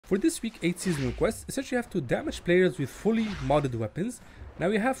For this week 8 seasonal quest, essentially you have to damage players with fully modded weapons. Now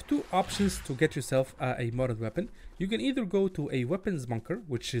you have two options to get yourself a modded weapon. You can either go to a weapons bunker,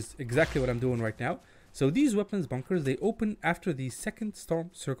 which is exactly what I'm doing right now. So these weapons bunkers, they open after the second storm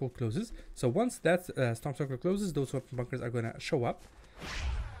circle closes. So once that storm circle closes, those weapon bunkers are going to show up.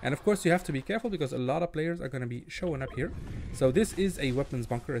 And of course you have to be careful because a lot of players are going to be showing up here. So this is a weapons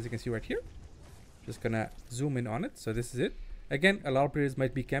bunker, as you can see right here. Just going to zoom in on it. So this is it. Again, a lot of players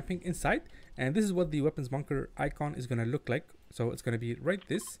might be camping inside, and this is what the weapons bunker icon is going to look like. So it's going to be right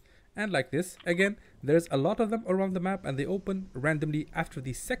this and like this. Again, there's a lot of them around the map, and they open randomly after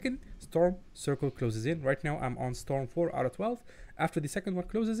the second storm circle closes in. Right now I'm on storm 4 out of 12. After the second one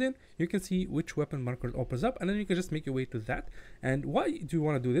closes in, you can see which weapon bunker opens up, and then you can just make your way to that. And why do you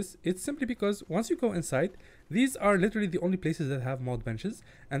want to do this? It's simply because once you go inside, these are literally the only places that have mod benches,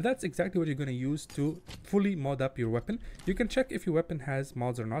 and that's exactly what you're going to use to fully mod up your weapon. You can check if your weapon has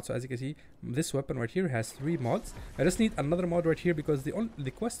mods or not. So as you can see, this weapon right here has 3 mods. I just need another mod right here because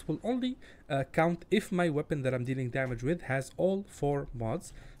the quest will only count if my weapon that I'm dealing damage with has all 4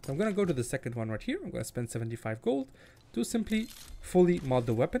 mods. So I'm going to go to the second one right here. I'm going to spend 75 gold to simply fully mod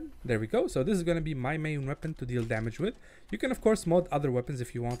the weapon. There we go. So this is going to be my main weapon to deal damage with. You can of course mod other weapons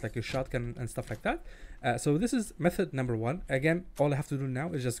if you want, like a shotgun and stuff like that. So this is method number 1. Again, all I have to do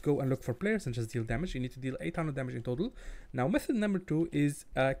now is just go and look for players and just deal damage. You need to deal 800 damage in total. Now method number 2 is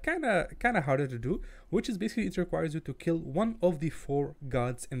kind of harder to do, which is basically it requires you to kill one of the 4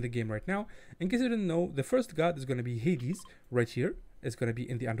 gods in the game right now. In case you didn't know, the first god is going to be Hades right here. Is going to be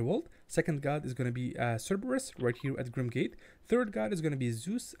in the underworld. Second god is going to be Cerberus right here at Grimgate. Third god is going to be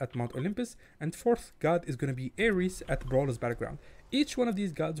Zeus at Mount Olympus, and fourth god is going to be Ares at Brawler's Battleground. Each one of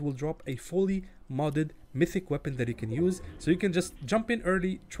these gods will drop a fully modded mythic weapon that you can use, so you can just jump in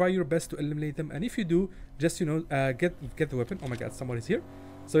early, try your best to eliminate them, and if you do, just get the weapon. Oh my god, somebody's here.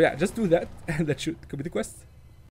 So yeah, just do that and that should complete the quest.